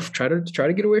yourself. Try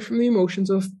to get away from the emotions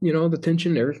of the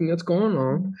tension, everything that's going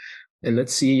on, and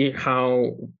let's see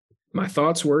how my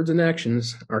thoughts, words, and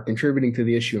actions are contributing to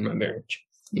the issue in my marriage.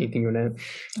 Anything on that?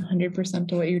 100%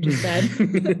 to what you just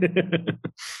said.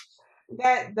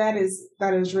 That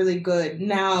is really good.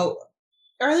 Now,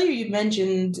 earlier you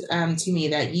mentioned to me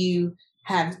that you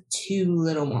have 2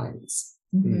 little ones.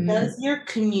 Mhm. Does your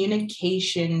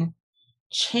communication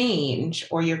change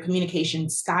or your communication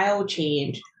style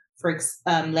change for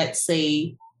let's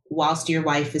say whilst your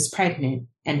wife is pregnant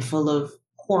and full of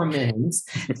hormones,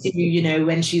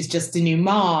 when she's just a new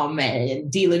mom and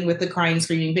dealing with the crying,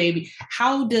 screaming baby?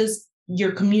 How does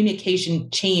your communication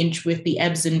change with the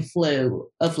ebbs and flow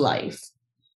of life?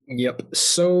 Yep.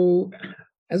 So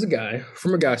as a guy,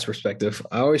 from a guy's perspective,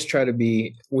 I always try to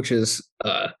be, which is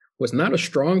was not a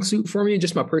strong suit for me,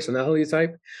 just my personality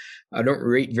type. I don't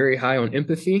rate very high on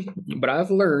empathy, but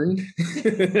I've learned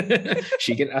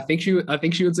I think she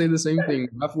would say the same thing.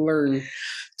 I've learned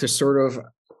to sort of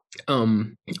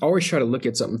always try to look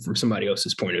at something from somebody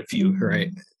else's point of view,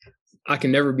 right? I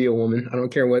can never be a woman. I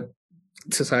don't care what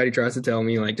society tries to tell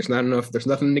me. Like, there's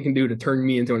nothing they can do to turn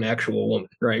me into an actual woman,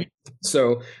 right?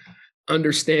 So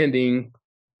understanding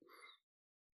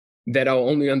that I'll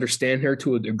only understand her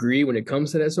to a degree when it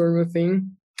comes to that sort of a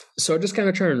thing. So I just kind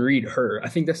of try and read her. I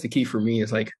think that's the key for me,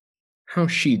 is like,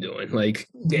 how's she doing? Like,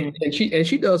 and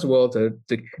she does well to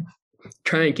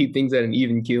try and keep things at an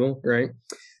even keel, right?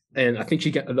 And I think she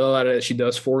got a lot of that she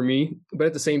does for me. But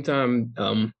at the same time,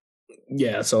 so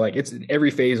like, it's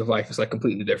every phase of life is like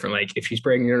completely different. Like, if she's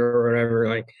pregnant or whatever,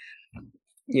 like,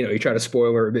 you try to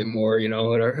spoil her a bit more,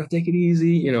 let her take it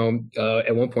easy.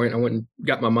 At one point I went and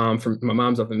got my mom's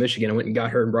up in Michigan. I went and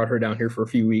got her and brought her down here for a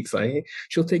few weeks. Like, hey,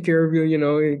 she'll take care of you,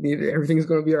 everything's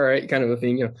going to be all right, kind of a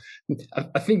thing.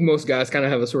 I think most guys kind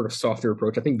of have a sort of softer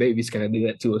approach. I think babies kind of do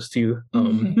that to us too,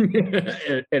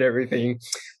 and everything.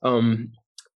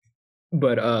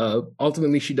 But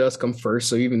ultimately she does come first.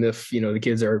 So even if,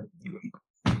 the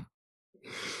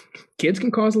kids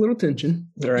can cause a little tension,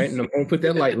 all right? And I'm going to put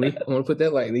that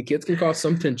lightly. Kids can cause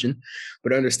some tension,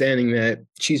 but understanding that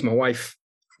she's my wife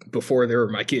before they were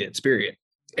my kids, period.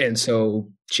 And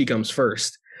so she comes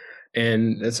first.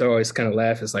 And that's how I always kind of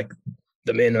laugh. It's like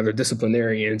the men are the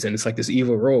disciplinarians and it's like this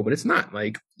evil role, but it's not.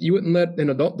 Like, you wouldn't let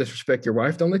an adult disrespect your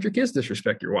wife. Don't let your kids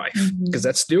disrespect your wife, because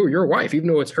that's still your wife, even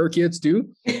though it's her kids too.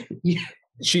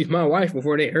 She's my wife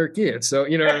before they her kids. So,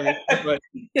 you know what I mean?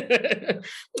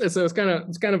 But so it's kind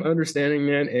of understanding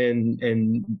that,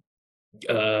 and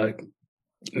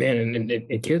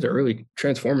kids are really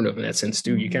transformative in that sense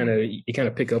too. You kind of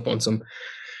pick up on some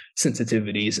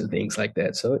sensitivities and things like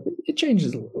that. So it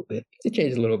changes a little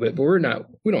bit. But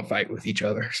we don't fight with each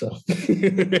other. So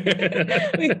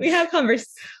we have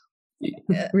conversations.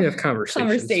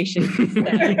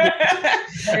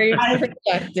 Very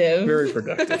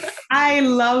productive. I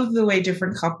love the way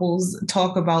different couples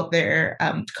talk about their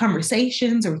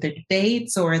conversations or their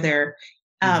debates or their,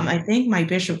 I think my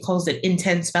bishop calls it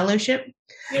intense fellowship.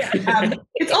 Yeah.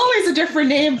 It's always a different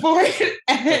name for it,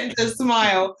 and a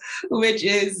smile, which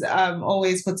is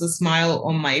always puts a smile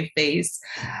on my face.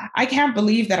 I can't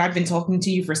believe that I've been talking to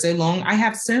you for so long. I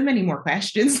have so many more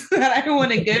questions that I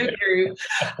want to go through,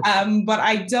 but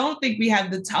I don't think we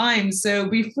have the time. So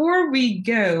before we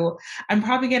go, I'm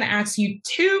probably going to ask you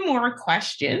 2 more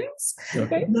questions.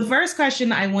 Okay. The first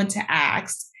question I want to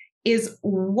ask is,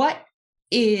 what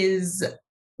is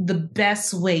the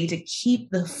best way to keep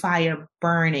the fire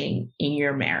burning in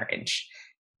your marriage?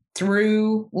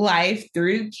 Through life,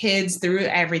 through kids, through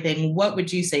everything, what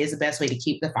would you say is the best way to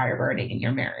keep the fire burning in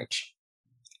your marriage?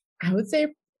 I would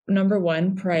say, number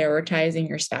 1, prioritizing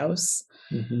your spouse.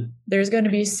 Mm-hmm. There's going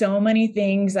to be so many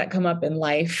things that come up in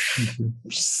life,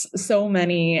 so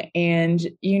many, and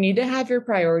you need to have your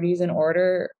priorities in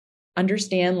order.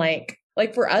 Understand, like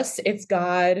for us, it's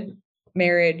God,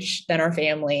 marriage, then our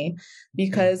family,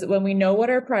 because when we know what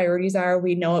our priorities are,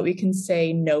 we know what we can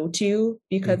say no to,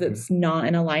 because it's not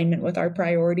in alignment with our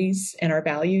priorities and our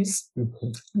values.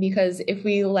 Because if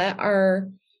we let our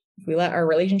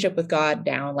relationship with God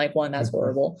down, like, 1, that's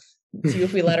horrible. 2,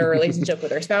 if we let our relationship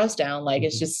with our spouse down, like,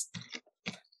 it's just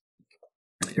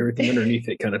everything underneath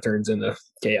it kind of turns into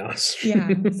chaos. Yeah.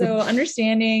 So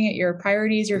understanding your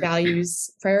priorities, your values,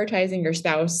 prioritizing your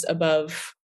spouse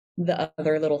above the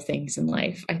other little things in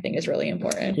life, I think, is really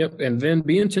important. Yep. And then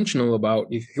be intentional about,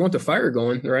 if you want the fire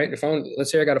going, right?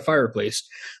 Let's say I got a fireplace,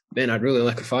 then I'd really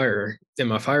like a fire in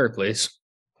my fireplace.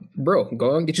 Bro,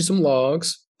 go out and get you some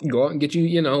logs, go out and get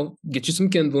you some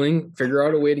kindling, figure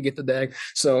out a way to get the dag.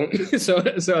 So I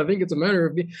think it's a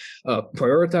matter of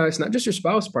prioritize, not just your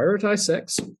spouse, prioritize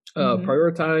sex,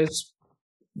 prioritize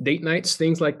date nights,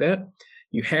 things like that.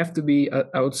 You have to be,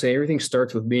 I would say everything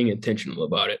starts with being intentional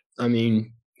about it. I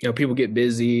mean, people get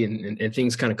busy and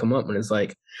things kind of come up, and it's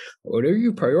like, whatever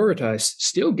you prioritize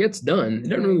still gets done. It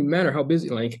doesn't really matter how busy,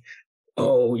 like,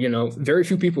 very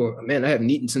few people, man, I haven't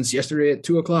eaten since yesterday at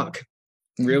 2:00.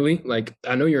 Really? Like,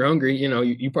 I know you're hungry,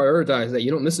 you prioritize that.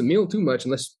 You don't miss a meal too much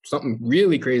unless something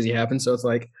really crazy happens. So it's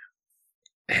like,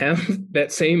 have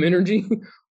that same energy,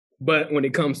 but when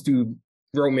it comes to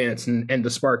romance and the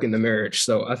spark in the marriage.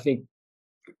 So I think,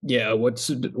 what's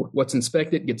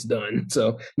inspected gets done.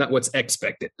 So not what's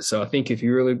expected. So I think if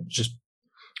you really just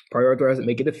prioritize it,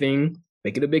 make it a thing,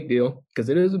 make it a big deal, because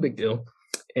it is a big deal.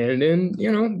 And then,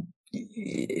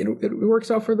 it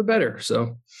works out for the better.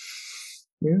 So,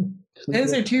 yeah.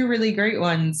 Those are two really great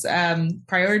ones.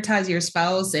 Prioritize your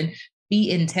spouse and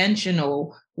be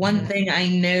intentional. One thing I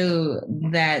know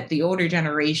that the older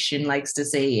generation likes to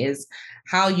say is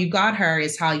how you got her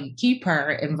is how you keep her,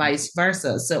 and vice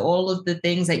versa. So all of the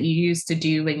things that you used to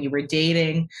do when you were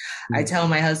dating, I tell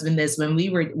my husband this when we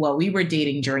were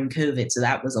dating during COVID. So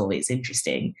that was always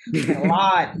interesting.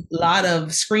 A lot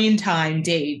of screen time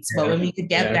dates, but when we could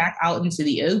get back out into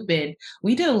the open,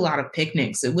 we did a lot of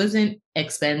picnics. It wasn't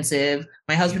expensive.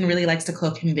 My husband really likes to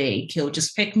cook and bake. He'll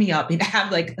just pick me up and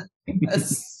have like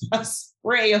a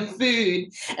spray of food,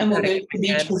 and we'll go to the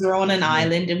beach because we're on an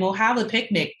island, and we'll have a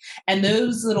picnic. And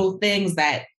those little things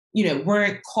that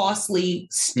weren't costly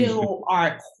still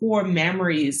are core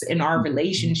memories in our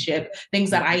relationship,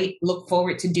 things that I look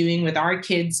forward to doing with our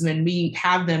kids when we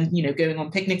have them, going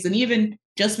on picnics, and even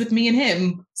just with me and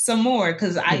him some more,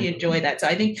 because I enjoy that. So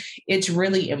I think it's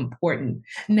really important.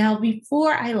 Now,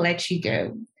 before I let you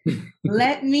go,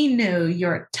 let me know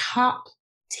your top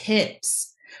tips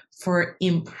for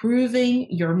improving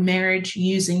your marriage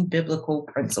using biblical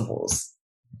principles.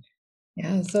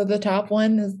 Yeah, so the top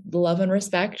one is love and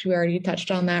respect. We already touched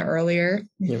on that earlier.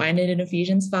 You find it in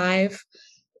Ephesians 5.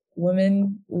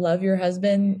 Women, love your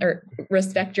husband, or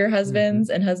respect your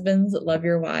husbands, and husbands, love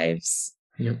your wives.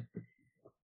 Yep.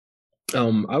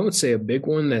 I would say a big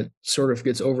one that sort of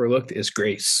gets overlooked is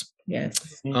grace.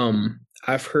 Yes.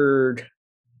 I've heard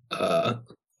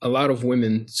a lot of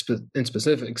women in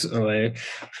specifics, and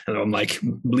I'm like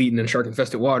bleeding in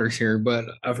shark-infested waters here, but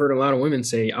I've heard a lot of women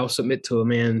say, I'll submit to a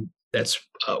man that's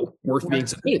worth being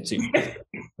submitted to.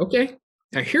 Okay,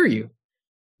 I hear you.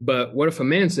 But what if a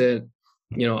man said,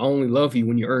 I only love you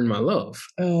when you earn my love?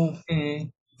 Oh.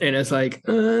 And it's like,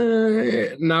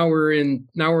 now we're in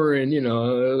we're in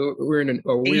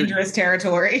a weird dangerous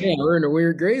territory. Yeah, we're in a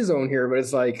weird gray zone here, but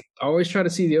it's like, I always try to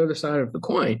see the other side of the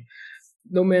coin.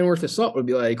 No man worth his salt would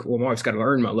be like, well, my wife's got to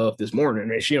earn my love this morning.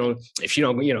 And if she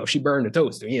burned the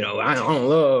toast, I don't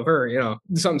love her,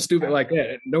 something stupid like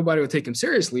that. Nobody would take him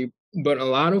seriously. But a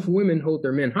lot of women hold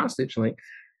their men hostage. Like,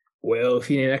 well, if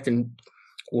he ain't acting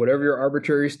whatever your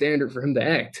arbitrary standard for him to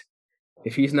act,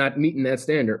 if he's not meeting that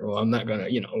standard, well, I'm not gonna,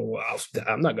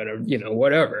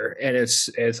 whatever. And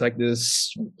it's like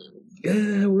this,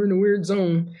 we're in a weird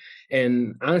zone.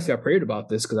 And honestly, I prayed about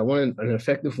this because I wanted an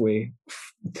effective way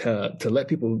to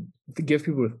give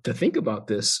people to think about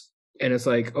this. And it's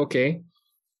like, okay,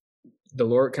 the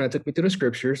Lord kind of took me to the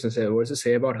scriptures and said, what does it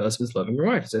say about husbands loving your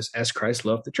wife? It says, as Christ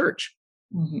loved the church.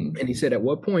 Mm-hmm. And he said, at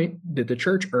what point did the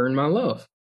church earn my love?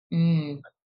 We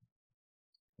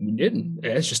didn't.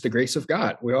 That's just the grace of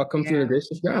God. We all come through the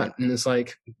grace of God. And it's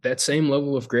like that same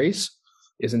level of grace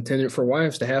is intended for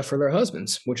wives to have for their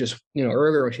husbands, which is,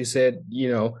 earlier when she said,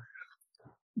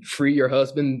 free your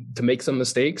husband to make some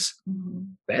mistakes. Mm-hmm.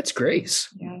 That's grace.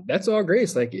 Yeah. That's all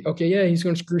grace. Like, okay, yeah, he's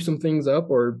going to screw some things up,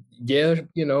 or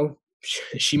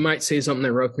she might say something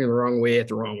that rubs me the wrong way at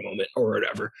the wrong moment or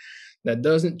whatever. That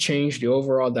doesn't change the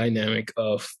overall dynamic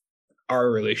of our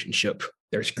relationship.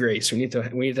 There's grace. We need to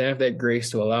have that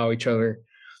grace to allow each other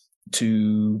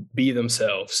to be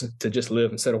themselves, to just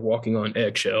live instead of walking on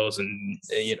eggshells and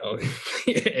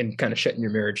and kind of shutting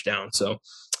your marriage down. So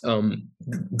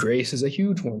grace is a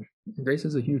huge one. Grace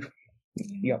is a huge one.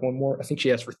 You got one more? I think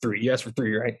she asked for 3. You asked for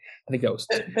 3, right? I think that was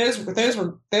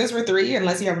those were 3,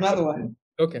 unless you have another one.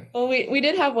 Okay. Well, we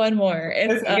did have one more.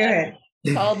 It's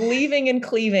called leaving and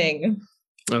cleaving.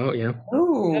 Oh yeah.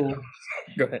 Ooh.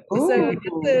 Go ahead. Ooh. So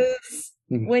this is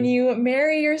when you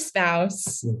marry your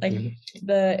spouse, like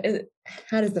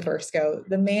how does the verse go?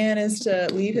 The man is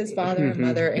to leave his father and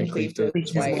mother and cleave to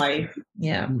his wife.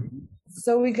 Yeah.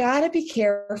 So we got to be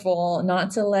careful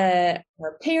not to let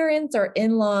our parents or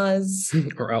in-laws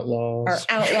or outlaws,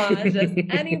 just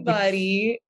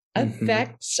anybody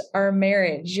affect our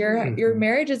marriage. Your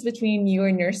marriage is between you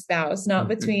and your spouse, not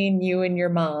between you and your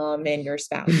mom and your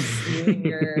spouse, you and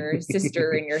your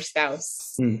sister and your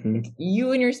spouse.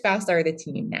 You and your spouse are the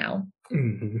team now.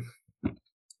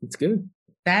 It's good.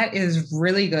 That is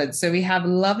really good. So we have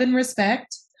love and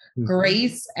respect,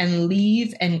 Grace and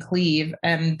leave and cleave.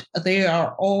 And they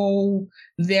are all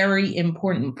very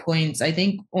important points. I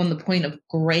think on the point of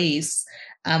grace,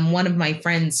 one of my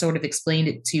friends sort of explained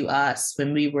it to us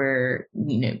when we were,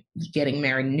 getting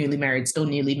married, still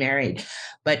newly married.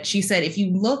 But she said, if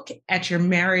you look at your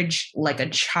marriage like a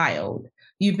child,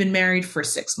 you've been married for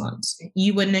 6 months.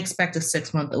 You wouldn't expect a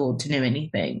 6-month-old to know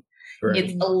anything. Right.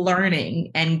 It's a learning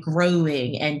and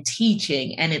growing and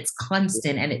teaching, and it's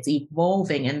constant and it's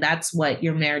evolving. And that's what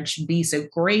your marriage should be. So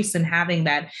grace and having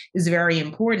that is very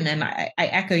important. And I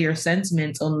echo your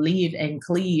sentiments on leave and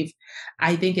cleave.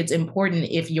 I think it's important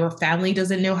if your family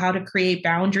doesn't know how to create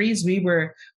boundaries. We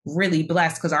were really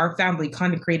blessed because our family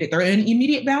kind of created their own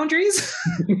immediate boundaries.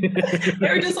 They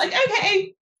were just like,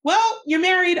 okay, well, you're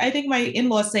married. I think my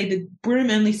in-laws say the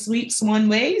broom only sweeps one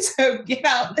way, so get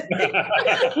out.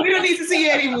 We don't need to see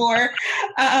you anymore.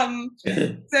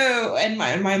 So, and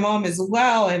my mom as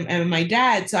well, and my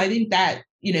dad. So I think that,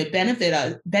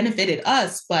 benefited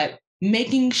us, but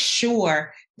making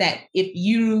sure that if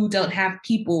you don't have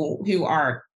people who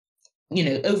are,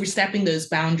 overstepping those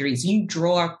boundaries, you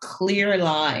draw clear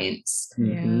lines.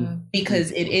 Yeah. Because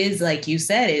it is, like you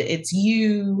said, it's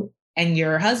you and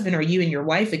your husband or you and your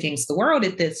wife against the world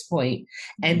at this point.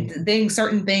 And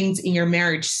certain things in your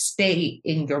marriage stay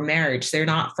in your marriage. They're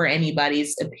not for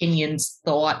anybody's opinions,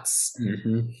 thoughts,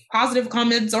 positive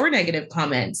comments or negative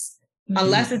comments,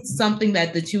 unless it's something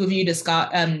that the two of you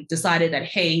decided that,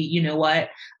 hey, you know what,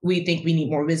 we think we need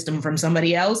more wisdom from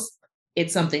somebody else.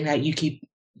 It's something that you keep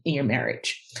in your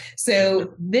marriage.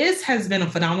 So this has been a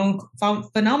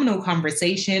phenomenal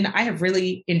conversation. I have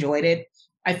really enjoyed it.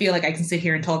 I feel like I can sit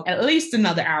here and talk at least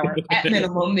another hour at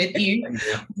minimum with you,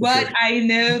 but I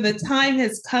know the time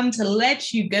has come to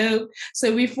let you go.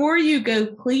 So before you go,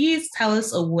 please tell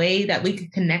us a way that we can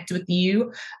connect with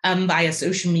you via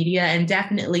social media, and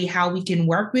definitely how we can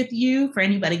work with you for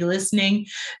anybody listening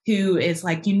who is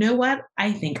like, you know what,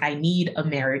 I think I need a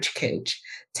marriage coach.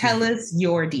 Tell us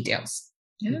your details.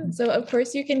 Yeah. So of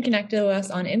course you can connect to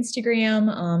us on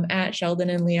Instagram at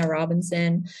Sheldon and Leah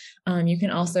Robinson. You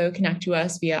can also connect to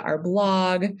us via our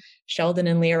blog,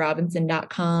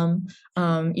 sheldonandleahrobinson.com,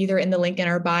 either in the link in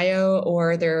our bio,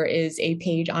 or there is a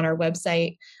page on our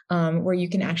website where you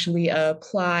can actually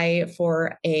apply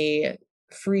for a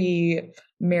free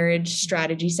marriage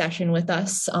strategy session with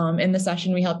us. In the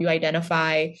session, we help you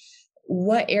identify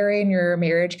what area in your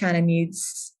marriage kind of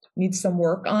needs some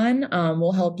work on.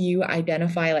 We'll help you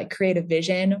identify, create a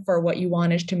vision for what you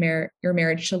want your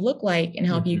marriage to look like, and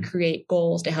help you create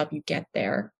goals to help you get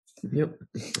there. Yep.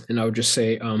 And I would just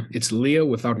say it's Leah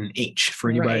without an H for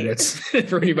anybody that's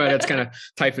kind of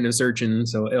typing and searching.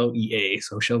 So LEA.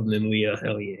 So Sheldon and Leah,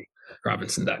 LEA,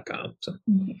 Robinson.com. So.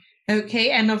 Okay.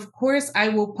 And of course, I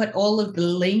will put all of the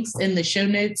links in the show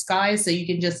notes, guys, so you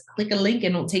can just click a link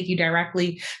and it'll take you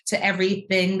directly to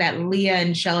everything that Leah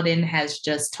and Sheldon has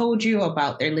just told you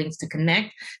about, their links to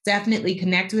connect. Definitely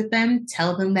connect with them.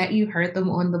 Tell them that you heard them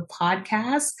on the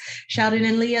podcast. Sheldon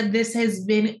and Leah, this has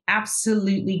been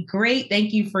absolutely great.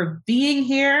 Thank you for being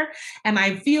here. And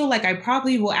I feel like I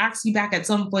probably will ask you back at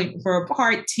some point for a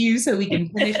part 2 so we can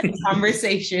finish the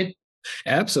conversation.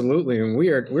 Absolutely. And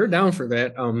we're down for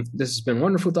that. This has been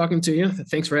wonderful talking to you.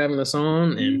 Thanks for having us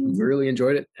on, and we really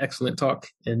enjoyed it. Excellent talk.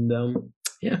 And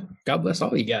God bless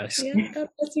all you guys. Yeah, God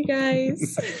bless you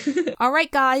guys. All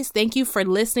right, guys. Thank you for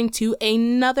listening to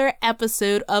another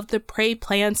episode of the Pray,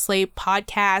 Plan, Slay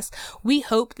podcast. We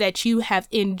hope that you have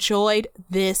enjoyed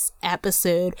this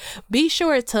episode. Be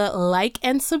sure to like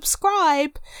and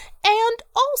subscribe. And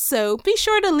also be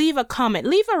sure to leave a comment,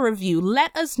 leave a review.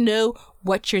 Let us know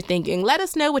what you're thinking. Let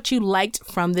us know what you liked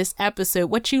from this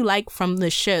episode, what you like from the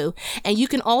show. And you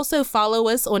can also follow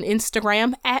us on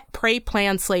Instagram at Pray,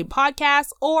 Plan, Slay podcast,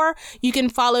 or you can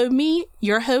follow me,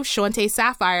 your host, Shante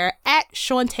Sapphire, at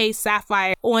Shante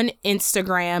Sapphire on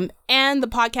Instagram. And the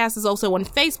podcast is also on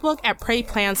Facebook at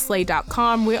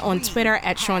PrayPlanSlay.com. We're on Twitter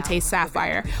at Shante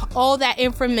Sapphire. All that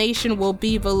information will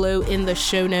be below in the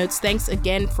show notes. Thanks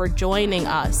again for joining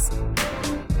us.